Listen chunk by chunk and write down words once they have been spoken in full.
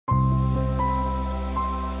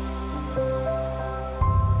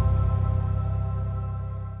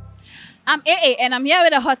I'm AA and I'm here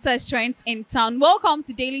with the hottest trends in town. Welcome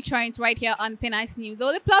to Daily Trends right here on Pinax News, the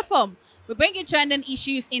only platform. We bring you trending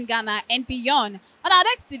issues in Ghana and beyond. On our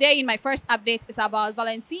next today, in my first update, is about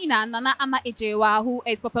Valentina Nana Ama Ejewa, who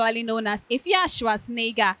is popularly known as Afia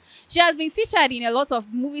Schwar. She has been featured in a lot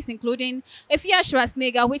of movies, including Afia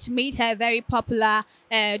Schwar, which made her very popular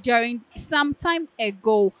during some time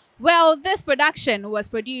ago. Well, this production was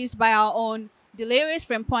produced by our own Delirious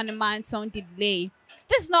from Poniman on Delay.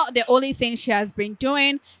 This is not the only thing she has been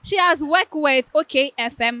doing. She has worked with OK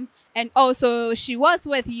FM, and also she was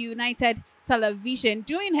with United Television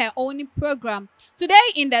doing her own program. Today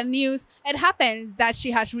in the news, it happens that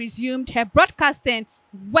she has resumed her broadcasting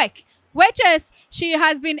work, which is she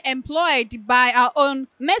has been employed by our own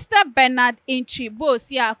Mr. Bernard Intribo,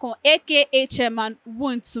 aka Chairman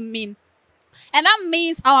Wontumi. And that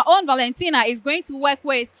means our own Valentina is going to work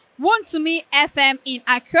with Wontumi FM in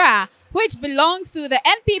Accra, which belongs to the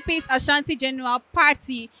NPP's Ashanti General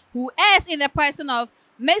Party, who is in the person of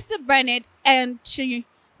Mr. Bernard and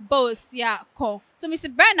Chibosiako. So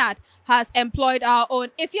Mr. Bernard has employed our own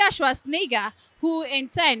Afia Schwar, who in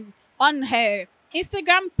turn on her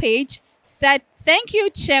Instagram page said, "Thank you,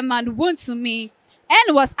 Chairman Wontumi,"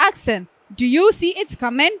 and was asking, "Do you see it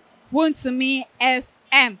coming? Wontumi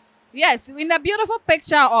FM." Yes, in the beautiful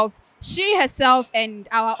picture of she herself and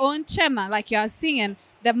our own chairman, like you are seeing,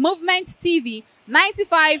 the Movement TV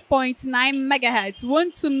 95.9 megahertz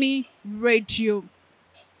Wontumi radio.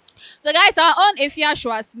 So guys, our own Afia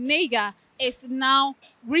Schwar is now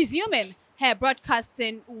resuming her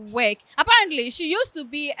broadcasting work. Apparently, she used to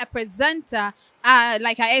be a presenter,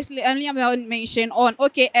 like I earlier mentioned, on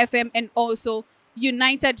OK FM and also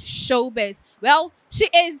United Showbiz. Well, she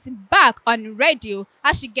is back on radio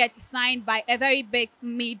as she gets signed by a very big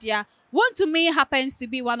media. Wontumi happens to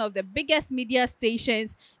be one of the biggest media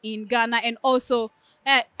stations in Ghana and also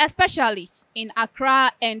especially in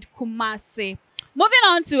Accra and Kumasi. Moving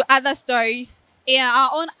on to other stories, our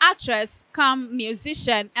own actress come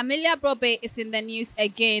musician Amelia Brobe is in the news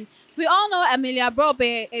again. We all know Amelia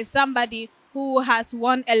Brobe is somebody who has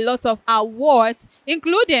won a lot of awards,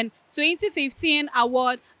 including 2015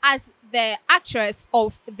 award as the Actress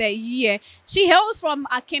of the Year. She hails from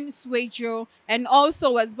Akim Swejo and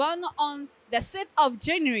also was born on the 6th of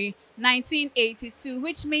January 1982,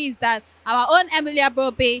 which means that our own Amelia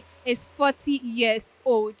Brobe is 40 years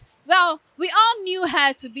old. Well, we all knew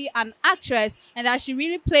her to be an actress and that she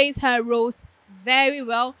really plays her roles very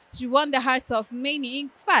well. She won the hearts of many. In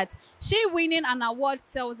fact, she winning an award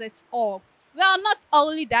tells it all. Well, not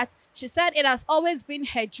only that, she said it has always been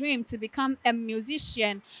her dream to become a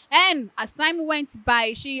musician. And as time went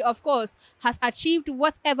by, she, of course, has achieved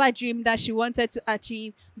whatever dream that she wanted to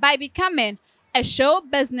achieve by becoming a show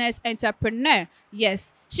business entrepreneur.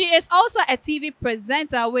 Yes, she is also a TV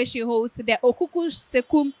presenter where she hosts the Okuku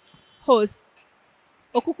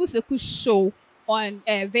Seku show on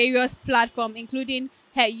various platforms, including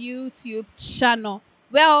her YouTube channel.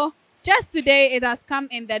 Well, just today, it has come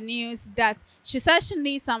in the news that she said she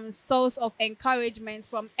needs some source of encouragement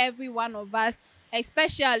from every one of us,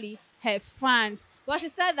 especially her fans. Well, she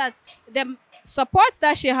said that the support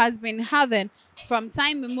that she has been having from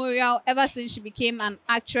time memorial, ever since she became an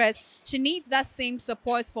actress, she needs that same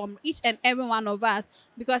support from each and every one of us,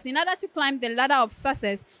 because in order to climb the ladder of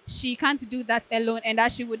success, she can't do that alone, and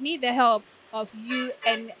that she would need the help of you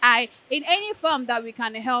and I in any form that we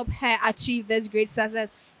can help her achieve this great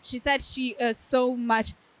success. She said she is so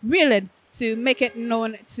much willing to make it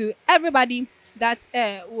known to everybody that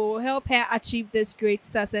will help her achieve this great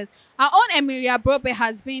success. Our own Amelia Brobe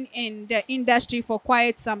has been in the industry for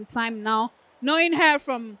quite some time now, knowing her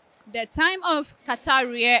from the time of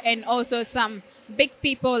Kataria and also some big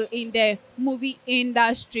people in the movie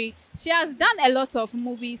industry. She has done a lot of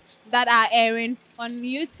movies that are airing on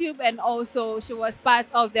YouTube, and also she was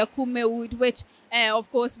part of the Kumewood, which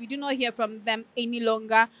of course, we do not hear from them any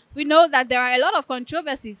longer. We know that there are a lot of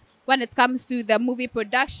controversies when it comes to the movie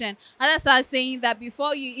production. Others are saying that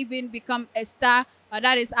before you even become a star, or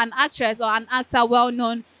that is an actress or an actor well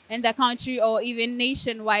known in the country or even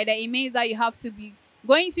nationwide, it means that you have to be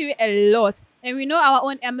going through a lot. And we know our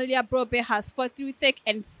own Amelia Brobe has fought through thick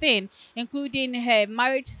and thin, including her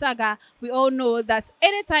marriage saga. We all know that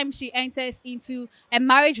anytime she enters into a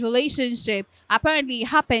marriage relationship, apparently it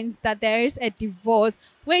happens that there is a divorce,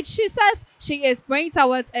 which she says she is praying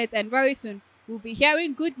towards it, and very soon we'll be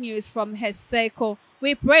hearing good news from her circle.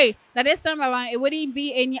 We pray that this time around it wouldn't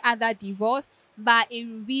be any other divorce, but it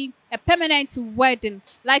will be a permanent wedding.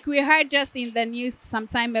 Like we heard just in the news some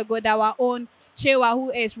time ago that our own Chewa,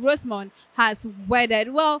 who is Rosemond, has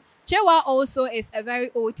wedded. Well, Chewa also is a very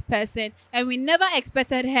old person, and we never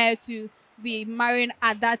expected her to be marrying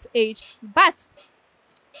at that age. But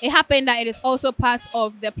it happened that it is also part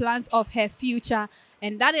of the plans of her future.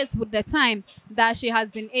 And that is with the time that she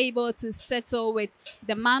has been able to settle with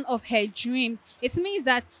the man of her dreams. It means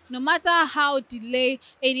that no matter how delay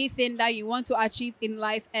anything that you want to achieve in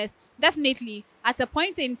life is, definitely at a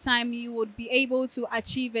point in time you would be able to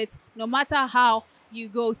achieve it, no matter how you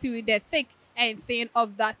go through the thick and thin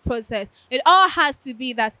of that process. It all has to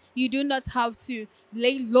be that you do not have to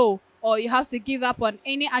lay low, or you have to give up on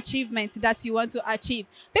any achievement that you want to achieve.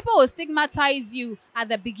 People will stigmatize you at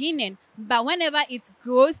the beginning, but whenever it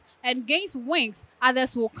grows and gains wings,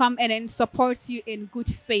 others will come and then support you in good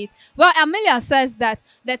faith. Well, Amelia says that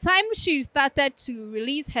the time she started to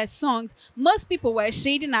release her songs, most people were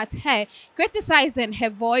shading at her, criticizing her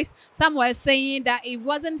voice. Some were saying that it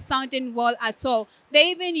wasn't sounding well at all.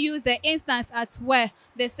 They even used the instance at where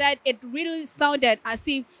they said it really sounded as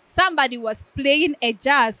if somebody was playing a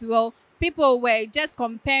jazz. Well, people were just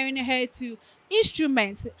comparing her to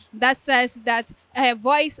instruments. That says that her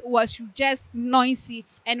voice was just noisy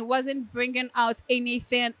and wasn't bringing out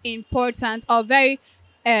anything important or very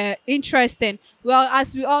interesting. Well,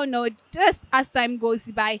 as we all know, just as time goes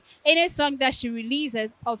by, any song that she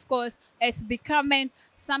releases, of course, it's becoming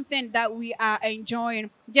something that we are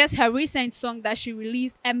enjoying. Just her recent song that she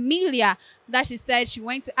released, Emilia, that she said she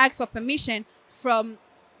went to ask for permission from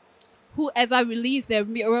whoever released the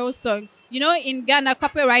real song. You know, in Ghana,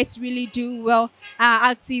 copyrights really do well,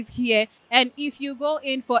 are active here. And if you go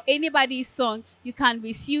in for anybody's song, you can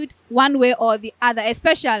be sued one way or the other,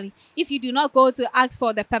 especially if you do not go to ask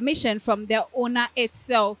for the permission from the owner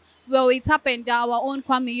itself. Well, it happened that our own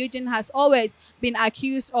Kwame Eugene has always been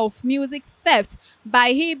accused of music theft by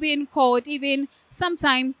he being called, even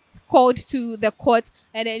sometime called to the court,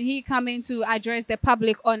 and then he coming to address the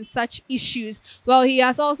public on such issues. Well, he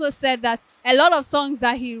has also said that a lot of songs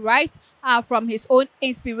that he writes are from his own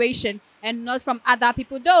inspiration and not from other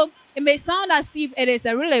people. Though it may sound as if it is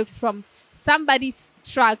a lyrics from somebody's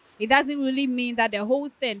track, it doesn't really mean that the whole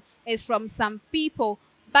thing is from some people.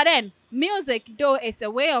 But then music, though it's a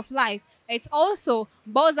way of life, it also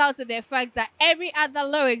boils out to the fact that every other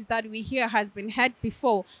lyrics that we hear has been heard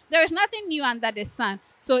before. There is nothing new under the sun.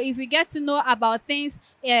 So if we get to know about things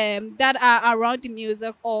that are around the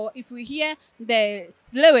music, or if we hear the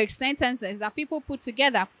lyrics, sentences that people put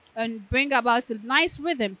together and bring about nice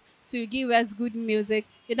rhythms to give us good music,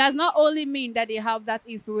 it does not only mean that they have that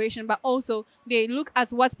inspiration, but also they look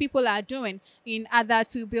at what people are doing in order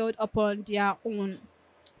to build upon their own.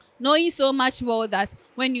 Knowing so much well that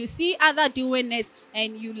when you see other doing it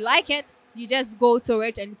and you like it, you just go to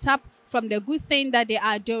it and tap from the good thing that they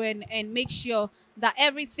are doing and make sure that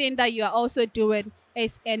everything that you are also doing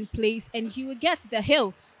is in place, and you will get the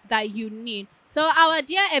help that you need. So our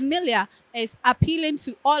dear Emilia is appealing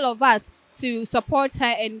to all of us to support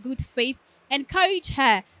her in good faith, encourage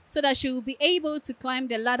her so that she will be able to climb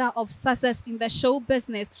the ladder of success in the show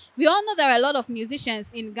business. We all know there are a lot of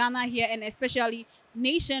musicians in Ghana here, and especially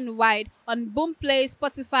nationwide, on Boomplay,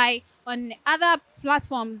 Spotify, on other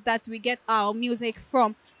platforms that we get our music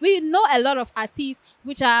from. We know a lot of artists,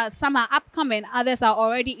 which are some are upcoming, others are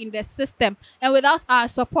already in the system, and without our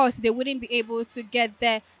support, they wouldn't be able to get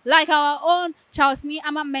there. Like our own Charles Ni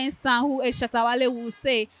Ama Mensah, who is Shatawale, will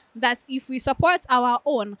say that if we support our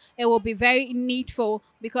own, it will be very needful,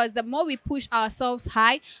 because the more we push ourselves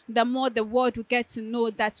high, the more the world will get to know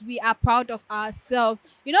that we are proud of ourselves.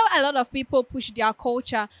 You know, a lot of people push their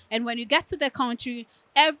culture, and when you get to the country,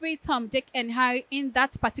 every Tom, Dick, and Harry in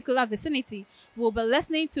that particular vicinity will be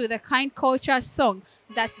listening to the kind culture song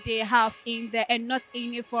that they have in there and not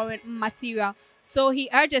any foreign material. So he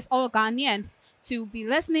urges all Ghanaians to be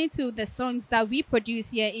listening to the songs that we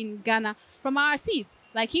produce here in Ghana from our artists.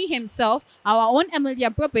 Like he himself, our own Emilia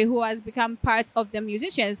Brope, who has become part of the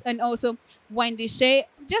musicians, and also Wendy Shea,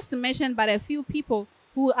 just to mention but a few people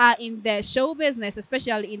who are in the show business,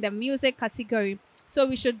 especially in the music category. So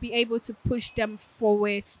we should be able to push them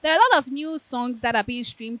forward. There are a lot of new songs that are being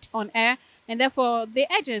streamed on air, and therefore they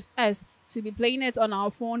urge us to be playing it on our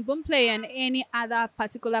phone, Boomplay, and any other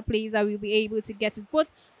particular place that we'll be able to get it, both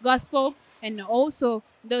gospel and also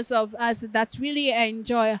those of us that really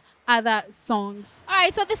enjoy other songs. All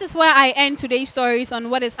right, so this is where I end today's stories on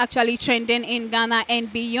what is actually trending in Ghana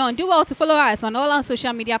and beyond. Do well to follow us on all our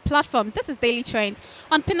social media platforms. This is Daily Trends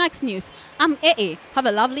on Pinax News. I'm AA. Have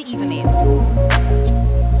a lovely evening.